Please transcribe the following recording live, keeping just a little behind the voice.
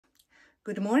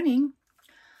Good morning.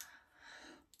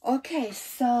 Okay,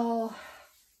 so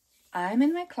I'm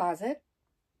in my closet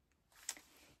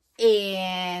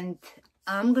and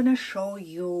I'm gonna show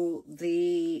you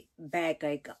the bag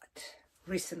I got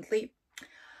recently.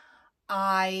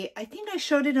 I think I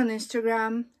showed it on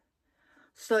Instagram,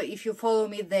 so if you follow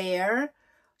me there,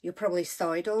 you probably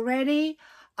saw it already.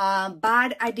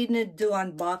 But I didn't do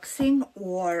unboxing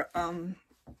or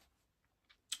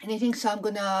anything, so I'm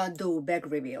gonna do bag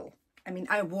reveal. I mean,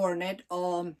 I worn it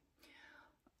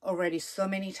already so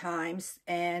many times,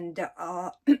 and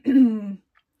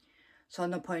so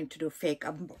no point to do fake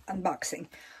unboxing.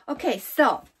 Okay,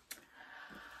 so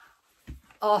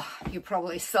you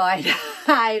probably saw it.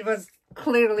 It was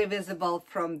clearly visible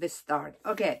from the start.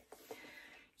 Okay,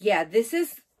 yeah, this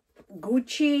is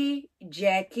Gucci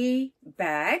Jackie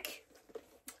bag.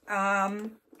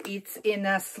 It's in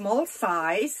a small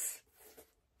size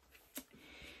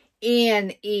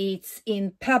and it's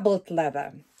in pebbled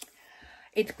leather.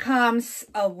 It comes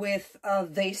with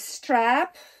this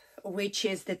strap, which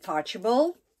is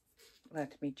detachable.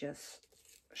 Let me just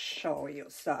show you.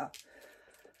 So,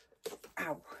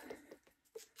 ow.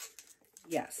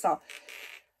 Yeah, so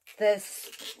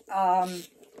this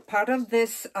part of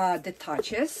this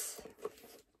detaches.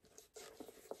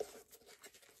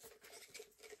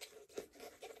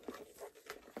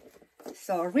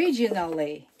 So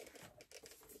originally,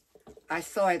 I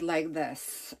saw it like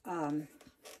this.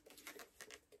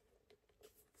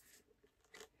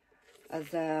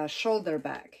 As a shoulder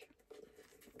bag.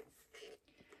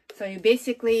 So you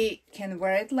basically can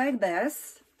wear it like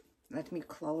this. Let me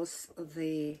close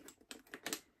the...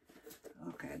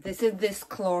 Okay, this is this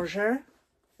closure.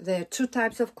 There are two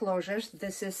types of closures.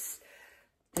 This is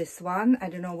this one. I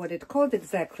don't know what it's called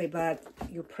exactly, but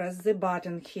you press the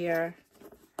button here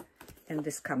and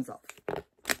this comes off.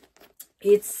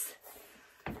 It's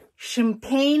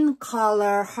champagne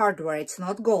color hardware. It's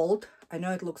not gold. I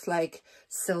know it looks like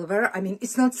silver. I mean,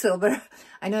 it's not silver.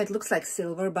 I know it looks like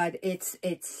silver, but it's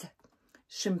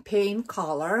champagne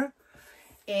color.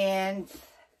 And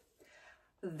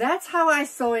that's how I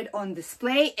saw it on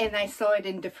display, and I saw it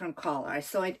in different color. I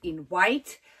saw it in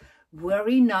white,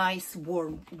 very nice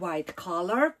warm white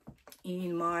color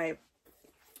in my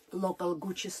local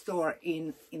Gucci store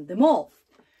in the mall.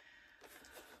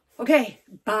 Okay,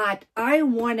 but I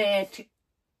wanted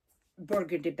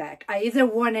burgundy bag. I either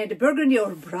wanted burgundy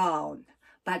or brown,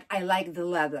 but I like the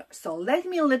leather. So let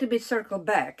me a little bit circle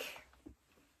back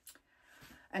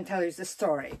and tell you the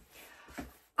story.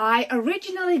 I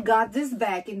originally got this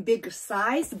bag in bigger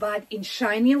size, but in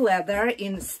shiny leather,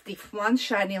 in stiff one,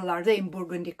 shiny leather in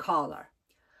burgundy color.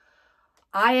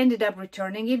 I ended up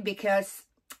returning it because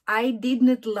I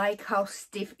didn't like how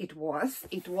stiff it was.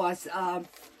 It was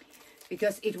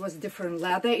because it was different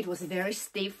leather. It was very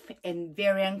stiff and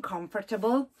very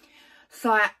uncomfortable.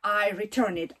 So I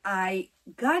returned it. I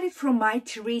got it from my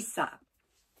Teresa.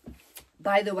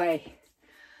 By the way,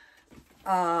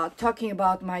 talking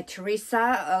about my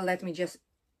Teresa, let me just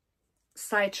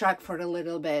sidetrack for a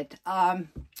little bit.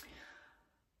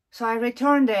 So I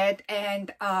returned it,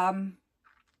 and my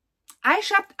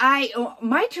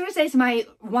Teresa is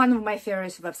one of my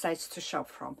favorite websites to shop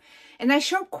from, and I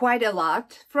shop quite a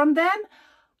lot from them.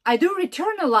 I do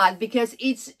return a lot because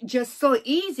it's just so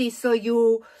easy. So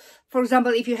you, for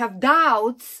example, if you have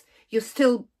doubts, you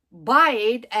still buy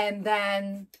it and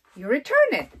then you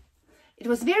return it. It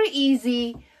was very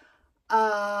easy,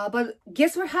 but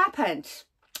guess what happened?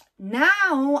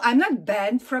 Now I'm not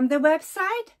banned from the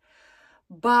website,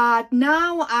 but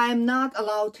now I'm not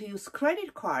allowed to use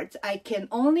credit cards. I can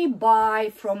only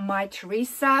buy from my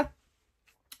Teresa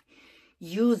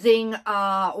using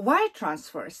wire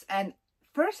transfers. And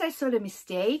first I saw the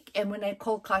mistake, and when I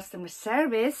called customer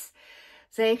service,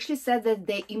 they actually said that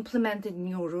they implemented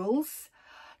new rules.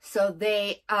 So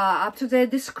they, up to their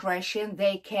discretion,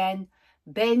 they can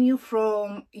ban you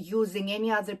from using any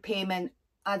other payment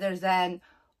other than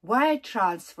wire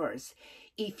transfers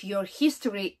if your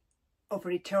history of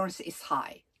returns is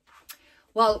high.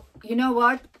 Well, you know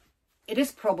what? It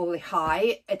is probably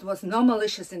high. It was no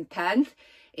malicious intent.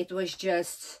 It was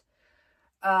just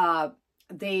the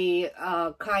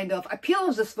kind of appeal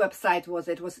of this website was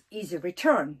it was easy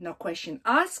return, no question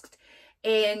asked.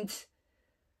 And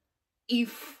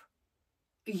if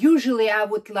usually I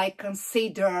would like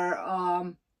consider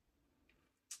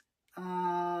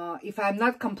if I'm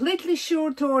not completely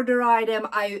sure to order item,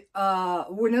 I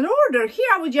wouldn't order. Here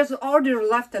I would just order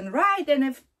left and right, and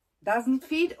if doesn't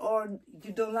fit or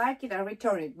you don't like it, I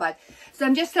return it. But so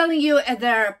I'm just telling you,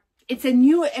 it's a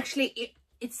new, actually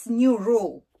it's new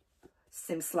rule.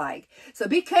 seems like. So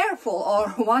be careful, or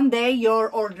one day your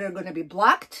order gonna be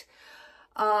blocked.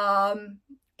 And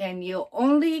you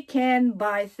only can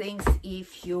buy things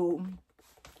if you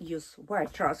use wire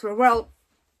transfer. Well,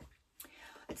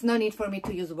 it's no need for me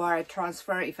to use wire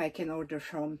transfer if I can order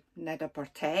from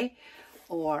Net-a-Porter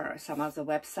or some other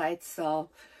websites. So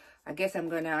I guess I'm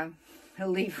gonna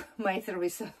leave my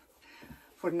service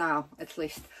for now, at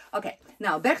least. Okay,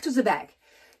 now back to the bag.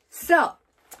 So,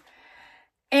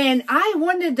 and I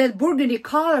wanted that burgundy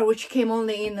color, which came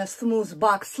only in a smooth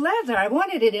box leather. I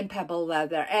wanted it in pebble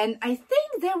leather. And I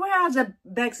think there were other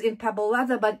bags in pebble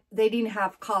leather, but they didn't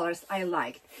have colors I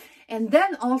liked. And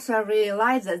then also I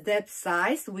realized that that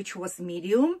size, which was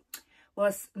medium,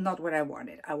 was not what I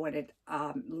wanted. I wanted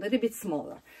a little bit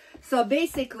smaller. So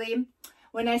basically,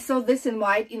 when I saw this in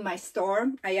white in my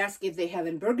store, I asked if they have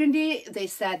in burgundy. They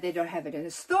said they don't have it in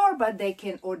the store, but they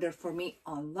can order for me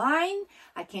online.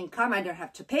 I can come, I don't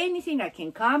have to pay anything. I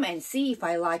can come and see if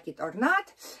I like it or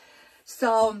not.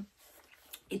 So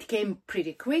it came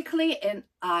pretty quickly and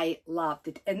I loved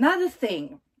it. Another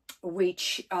thing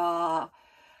which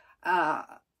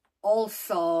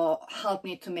also helped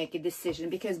me to make a decision,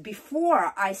 because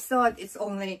before I thought it's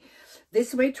only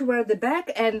this way to wear the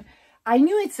bag, and I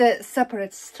knew it's a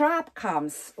separate strap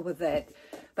comes with it,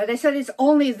 but I said it's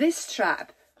only this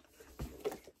strap.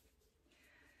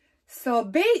 So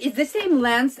it's the same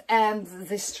length and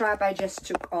the strap I just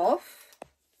took off.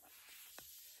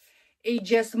 It's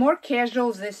just more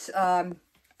casual, this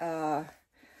iconic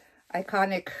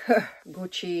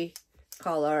Gucci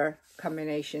color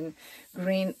combination,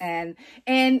 green and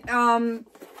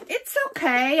it's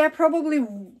okay. I probably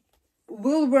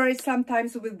will wear it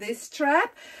sometimes with this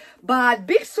strap, but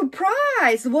big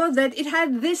surprise was that it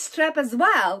had this strap as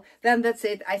well. Then that's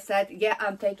it. I said, yeah,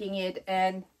 I'm taking it,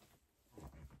 and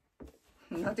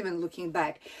I'm not even looking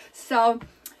back. So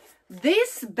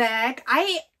this bag,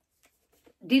 I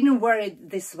didn't wear it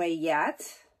this way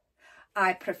yet.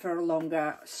 I prefer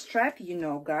longer strap, you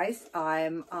know, guys. I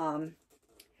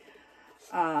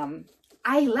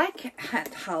like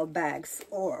handheld bags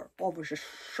or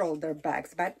over-the-shoulder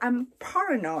bags, but I'm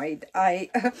paranoid.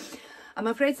 I'm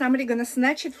afraid somebody's gonna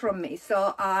snatch it from me.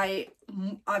 So I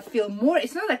feel more.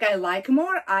 It's not like I like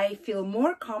more. I feel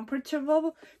more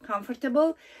comfortable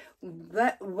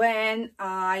when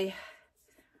I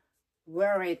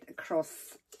wear it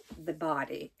across the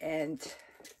body, and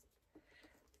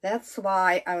that's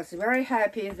why I was very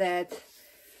happy that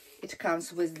it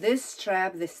comes with this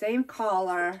strap, the same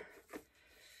color.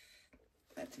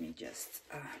 Let me just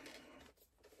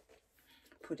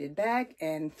put it back,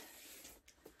 and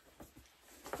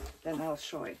then I'll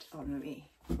show it on me.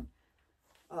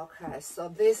 Okay, so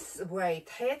this way it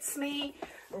hits me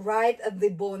right at the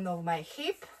bone of my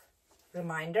hip.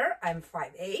 Reminder, I'm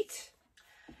 5'8",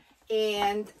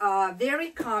 and very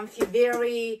comfy,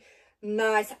 very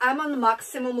nice. I'm on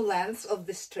maximum length of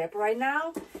the strap right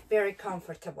now. Very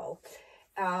comfortable.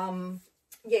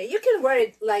 Yeah, you can wear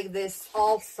it like this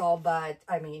also, but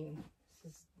I mean,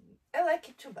 I like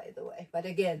it too, by the way. But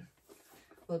again,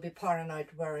 we'll be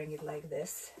paranoid wearing it like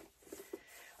this.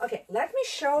 Okay, let me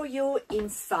show you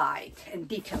inside and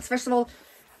details. First of all,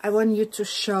 I want you to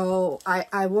show,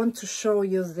 I want to show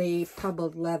you the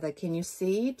pebbled leather. Can you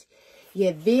see it?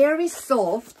 Yeah, very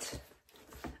soft,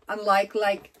 unlike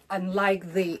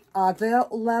the other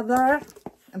leather.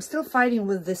 I'm still fighting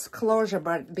with this closure,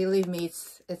 but believe me,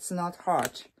 it's not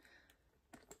hard.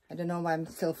 I don't know why I'm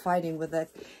still fighting with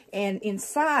it. And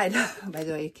inside, by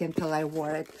the way, you can tell I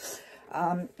wore it.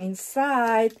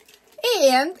 Inside,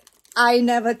 and I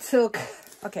never took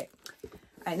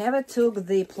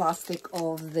the plastic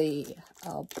of the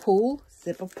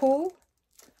zipper pull.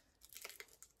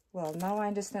 Well, now I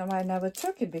understand why I never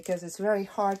took it, because it's very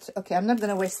hard. Okay, I'm not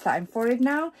gonna waste time for it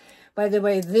now. By the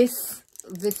way, this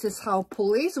is how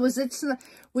pull is, which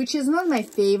is not my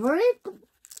favorite.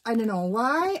 I don't know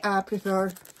why. I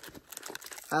prefer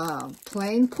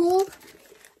plain pull.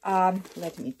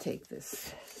 Let me take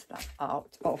this stuff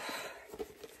out. Oh,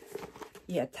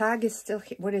 yeah, tag is still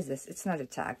here. What is this? It's not a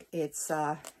tag. It's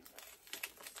oh,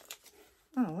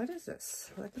 what is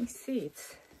this? Let me see.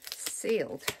 It's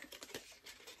sealed.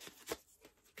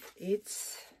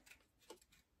 It's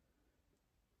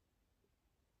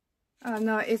oh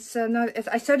no, it's not.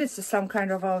 I thought it's some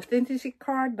kind of authenticity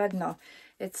card, but no,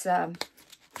 it's I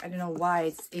don't know why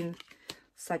it's in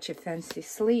such a fancy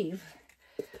sleeve.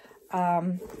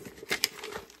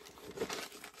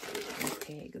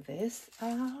 Take this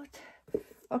out.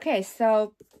 Okay,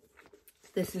 so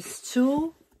this is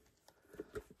two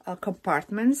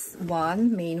compartments,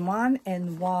 one main one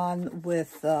and one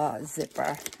with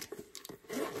zipper.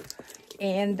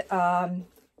 And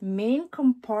main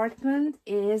compartment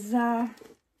is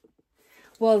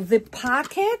well, the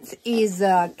pocket is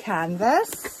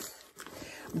canvas,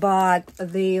 but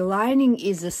the lining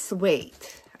is a suede.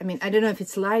 I mean, I don't know if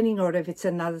it's lining or if it's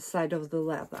another side of the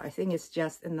leather. I think it's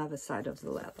just another side of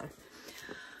the leather.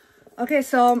 Okay,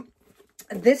 so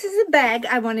this is a bag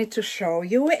I wanted to show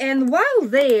you. And while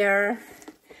there,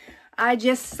 I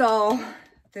just saw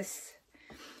this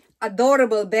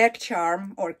adorable bag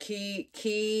charm or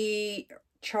key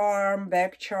charm,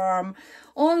 bag charm.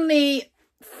 Only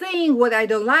thing what I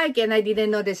don't like, and I didn't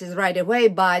notice this right away,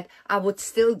 but I would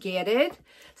still get it.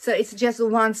 So it's just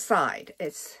one side.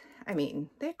 It's, I mean,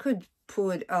 they could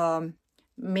put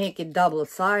make it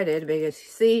double-sided, because you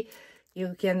see,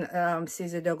 you can see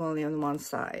the dog only on one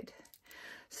side.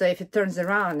 So if it turns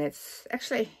around, it's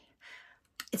actually,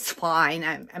 it's fine.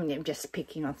 I'm just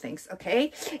picking on things,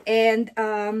 okay? And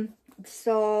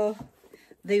so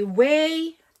the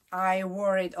way I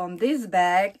wore it on this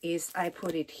bag is I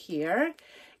put it here,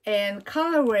 and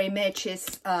colorway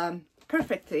matches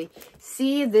perfectly.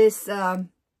 See this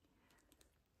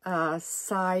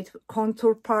side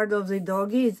contour part of the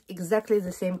doggy is exactly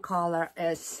the same color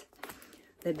as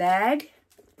the bag.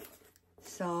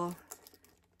 So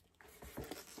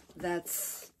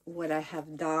that's what I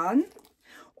have done.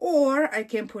 Or I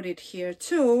can put it here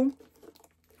too.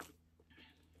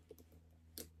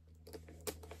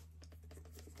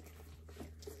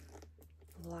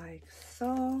 Like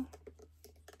so.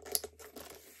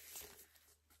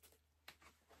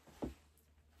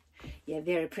 Yeah,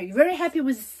 very pretty. Very happy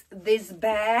with this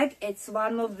bag. It's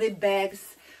one of the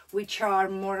bags which are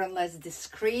more or less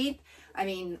discreet. I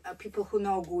mean, people who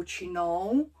know Gucci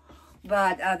know,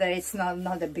 but there is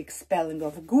not a big spelling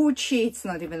of Gucci. It's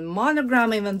not even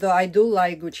monogram, even though I do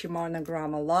like Gucci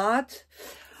monogram a lot.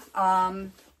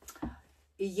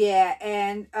 Yeah,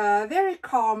 and very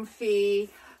comfy,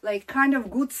 like kind of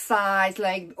good size,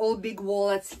 like all big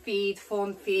wallets fit,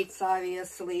 phone fits,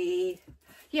 obviously.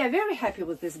 Yeah, very happy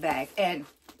with this bag. And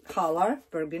color,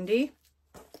 burgundy.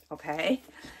 Okay.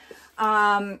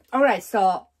 All right,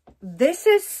 so this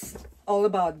is all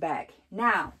about bag.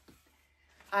 Now,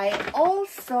 I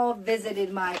also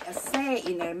visited my essay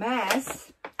in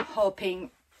Hermes,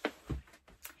 hoping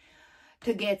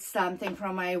to get something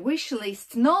from my wish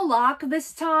list. No luck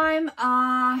this time.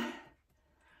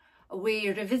 We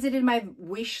revisited my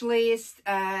wish list,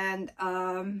 and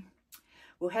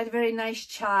we had a very nice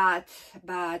chat,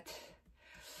 but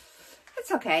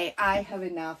it's okay. I have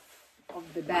enough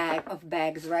of the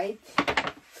bags, right?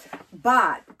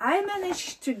 But I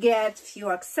managed to get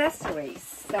few accessories,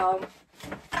 so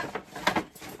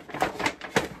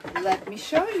let me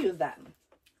show you them.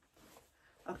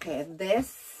 Okay,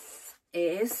 this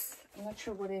is, I'm not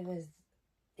sure what it is.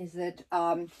 Is it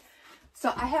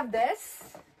so I have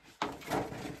this,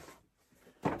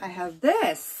 I have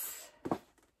this,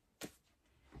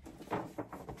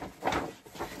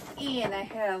 and I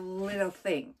have a little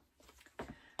thing.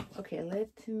 Okay,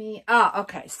 let me,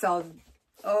 okay, so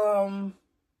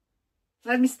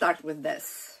let me start with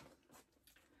this.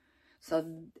 So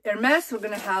Hermes, we're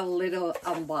gonna have a little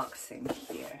unboxing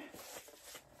here.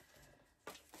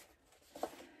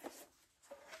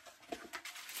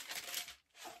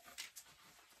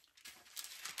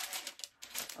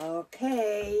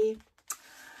 Okay,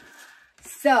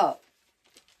 so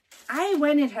I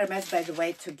went in Hermes, by the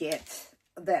way, to get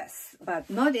this, but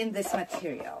not in this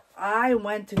material. I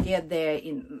went to get there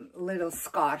in little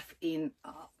scarf in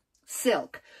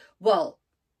silk. Well,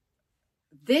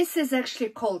 this is actually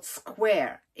called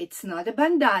square. It's not a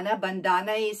bandana.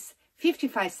 Bandana is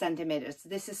 55 centimeters.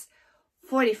 This is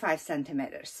 45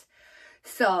 centimeters.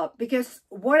 So, because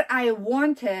what I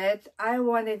wanted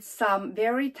some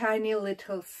very tiny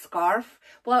little scarf.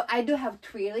 Well, I do have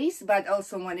twirlies, but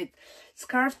also wanted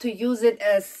scarf to use it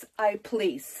as I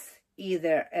please.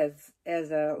 Either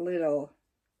as a little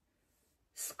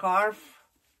scarf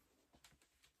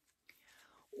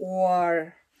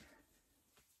or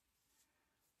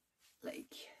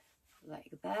like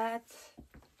that.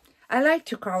 I like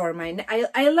to cover my neck.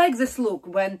 I like this look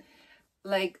when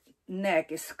like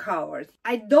neck is covered.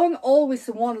 I don't always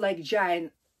want like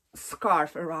giant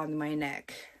scarf around my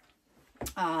neck.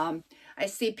 I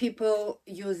see people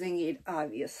using it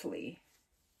obviously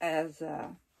as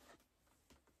a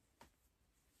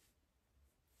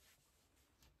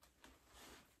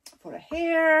for a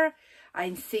hair.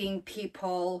 I'm seeing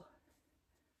people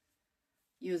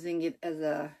using it as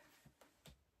a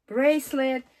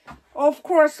bracelet, of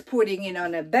course putting it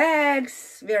on a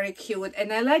bags, very cute.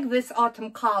 And I like this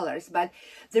autumn colors, but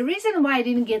the reason why I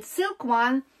didn't get silk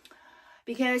one,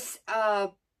 because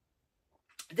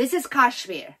This is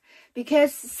cashmere,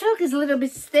 because silk is a little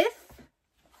bit stiff.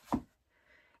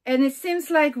 And it seems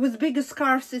like with bigger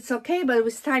scarves, it's okay. But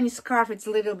with tiny scarf, it's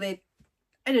a little bit,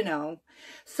 I don't know.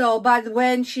 So, but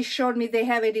when she showed me they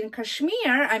have it in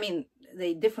cashmere, I mean,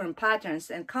 they different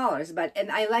patterns and colors.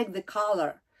 And I like the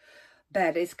color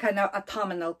better. It's kind of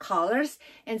autumnal colors.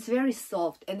 And it's very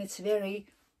soft. And it's very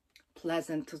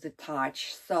pleasant to the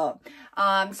touch. So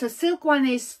so silk one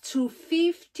is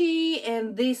 $250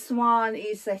 and this one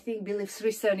is, I think, believe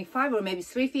 $375 or maybe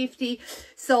 $350.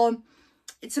 So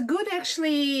it's a good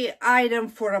actually item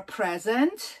for a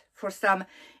present for some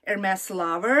Hermes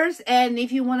lovers. And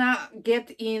if you want to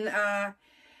get in a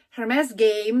Hermes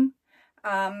game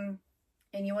and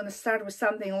you want to start with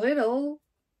something little,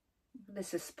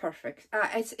 this is perfect.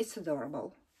 It's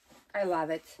adorable. I love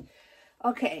it.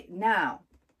 Okay, now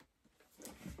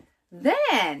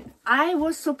then I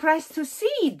was surprised to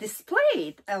see it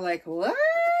displayed. I'm like, what?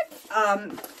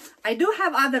 I do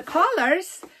have other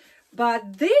colors,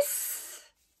 but this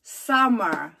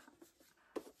summer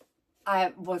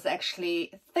I was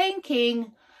actually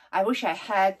thinking I wish I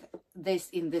had this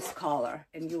in this color,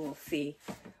 and you will see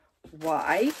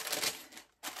why.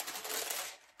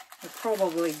 You're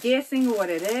probably guessing what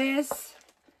it is.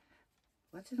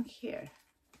 What's in here?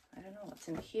 I don't know what's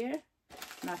in here.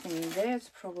 Nothing in there. It's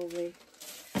probably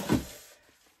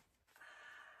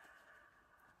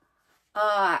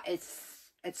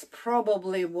it's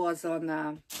probably was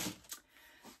on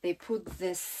they put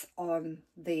this on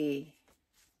the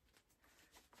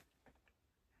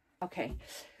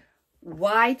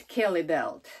white Kelly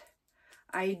belt.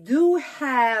 I do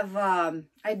have a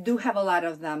lot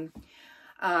of them,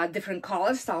 different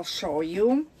colors. I'll show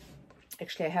you.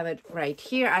 Actually, I have it right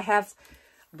here. I have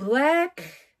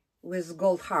black with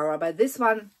gold harrow, but this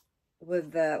one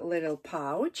with the little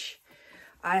pouch.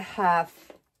 I have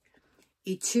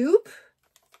a tube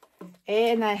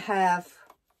and I have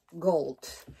gold.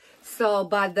 So,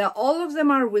 but all of them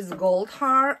are with gold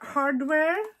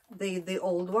hardware, the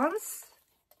old ones,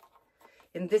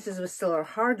 and this is with silver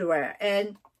hardware.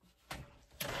 And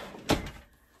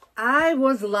I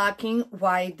was lacking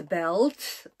white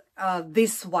belt.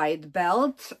 This white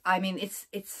belt, I mean, it's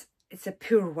a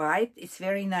pure white. It's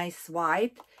very nice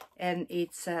white, and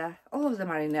it's all of them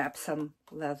are in Epsom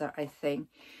leather, I think.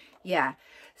 Yeah,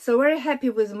 so very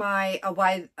happy with my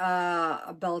white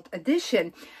belt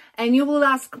edition. And you will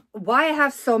ask why I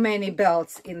have so many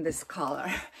belts in this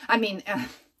color. I mean,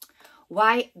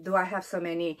 why do I have so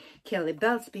many Kelly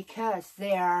belts? Because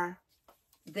they are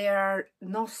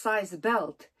no size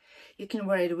belt. You can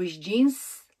wear it with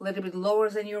jeans, a little bit lower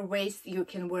than your waist. You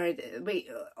can wear it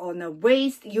on a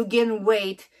waist. You gain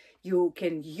weight, you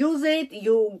can use it.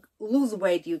 You lose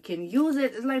weight, you can use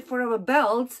it. It's like for our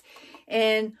belts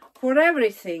and for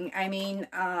everything. I mean,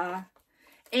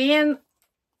 and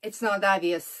it's not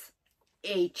obvious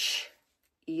age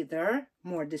either,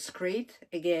 more discreet.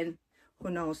 Again,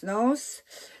 who knows.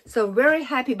 So very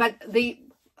happy. But the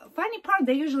funny part,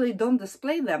 they usually don't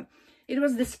display them. It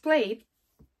was displayed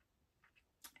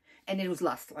and it was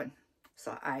last one,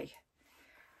 so I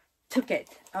took it.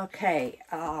 Okay,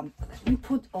 let me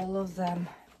put all of them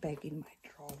back in my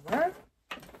drawer.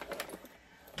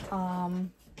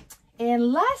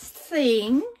 And last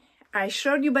thing I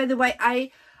showed you, by the way,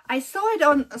 I saw it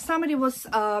on, somebody was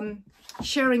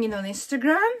sharing it on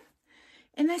Instagram,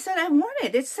 and I said I want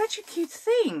it. It's such a cute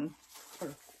thing.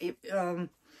 Or,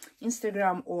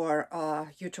 Instagram or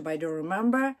YouTube, I don't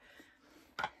remember.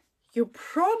 You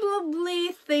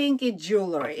probably think it's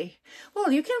jewelry. Well,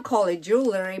 you can call it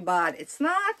jewelry, but it's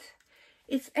not.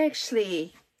 It's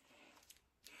actually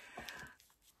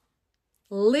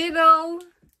little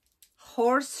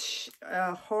horse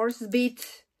bead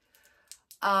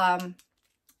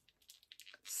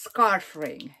scarf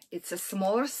ring. It's a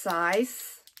smaller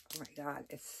size. Oh my God,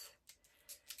 it's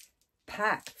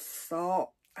packed. So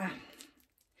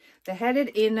they had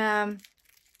it in a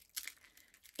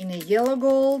yellow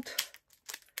gold,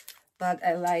 but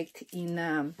I liked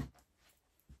in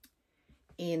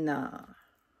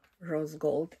rose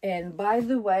gold. And by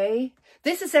the way,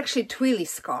 this is actually Twilly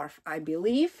scarf, I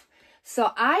believe.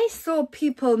 So I saw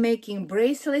people making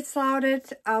bracelets out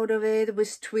of it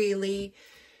with Twilly,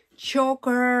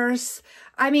 chokers.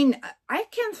 I mean, I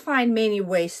can find many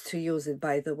ways to use it,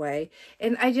 by the way.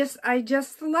 And I just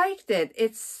liked it.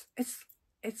 It's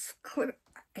clear.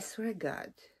 I swear to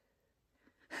God.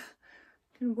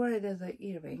 You can wear it as an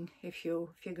earring if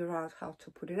you figure out how to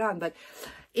put it on. But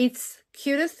it's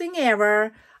cutest thing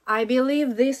ever. I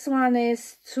believe this one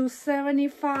is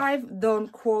 $275.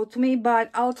 Don't quote me, but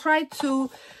I'll try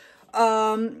to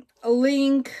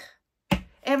link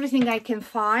everything I can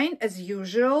find as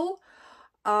usual.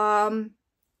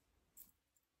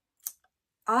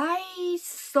 I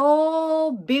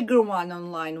saw bigger one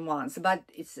online once, but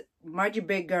it's much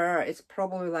bigger. It's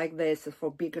probably like this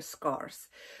for bigger scarves.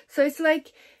 So it's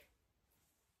like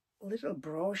little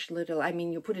brooch, little, I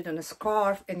mean, you put it on a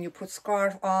scarf and you put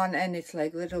scarf on and it's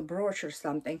like little brooch or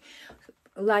something.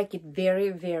 Like it very,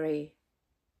 very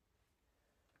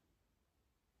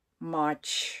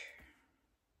much.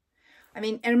 I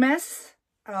mean, Hermes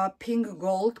pink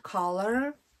gold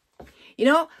color. You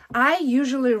know, I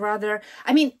usually rather,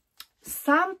 I mean,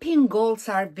 some pink golds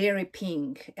are very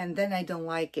pink and then I don't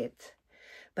like it.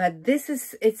 But this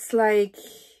is, it's like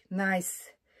nice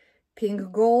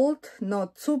pink gold,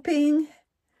 not too pink.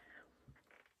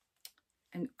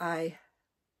 And I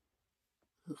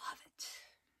love it.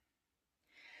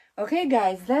 Okay,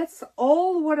 guys, that's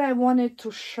all what I wanted to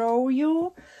show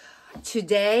you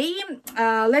today.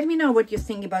 Let me know what you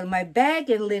think about my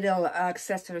bag and little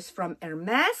accessories from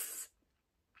Hermes.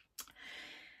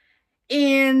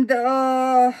 And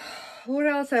what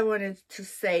else I wanted to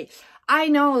say? I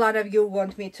know a lot of you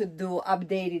want me to do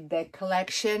updated bag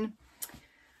collection.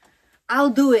 I'll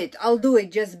do it.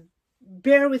 Just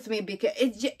bear with me because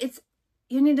it's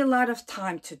you need a lot of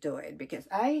time to do it because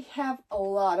I have a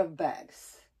lot of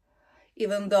bags.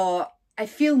 Even though I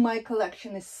feel my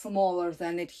collection is smaller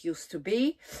than it used to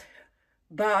be,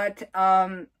 but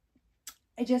I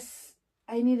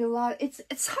need a lot.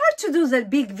 It's hard to do that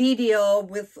big video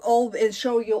with all and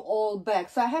show you all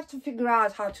bags. So I have to figure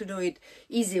out how to do it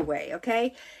easy way,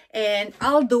 okay? And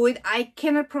I'll do it. I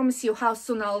cannot promise you how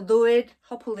soon I'll do it.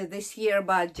 Hopefully this year,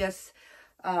 but just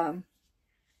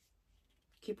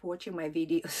keep watching my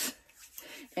videos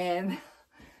and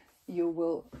you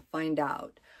will find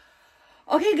out.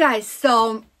 Okay, guys,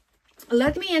 so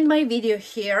let me end my video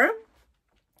here.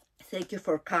 Thank you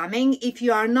for coming. If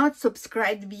you are not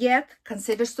subscribed yet,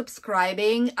 consider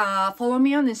subscribing. Follow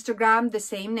me on Instagram, the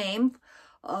same name,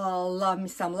 Love Me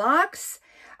Some Lux.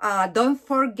 Don't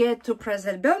forget to press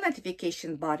that bell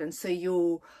notification button so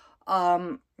you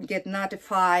get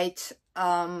notified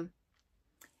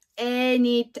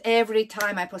every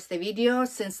time I post a video,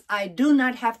 since I do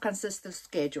not have consistent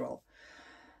schedule.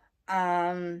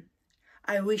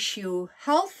 I wish you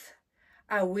health.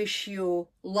 I wish you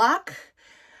luck.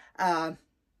 And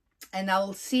I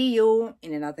will see you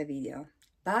in another video.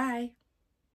 Bye.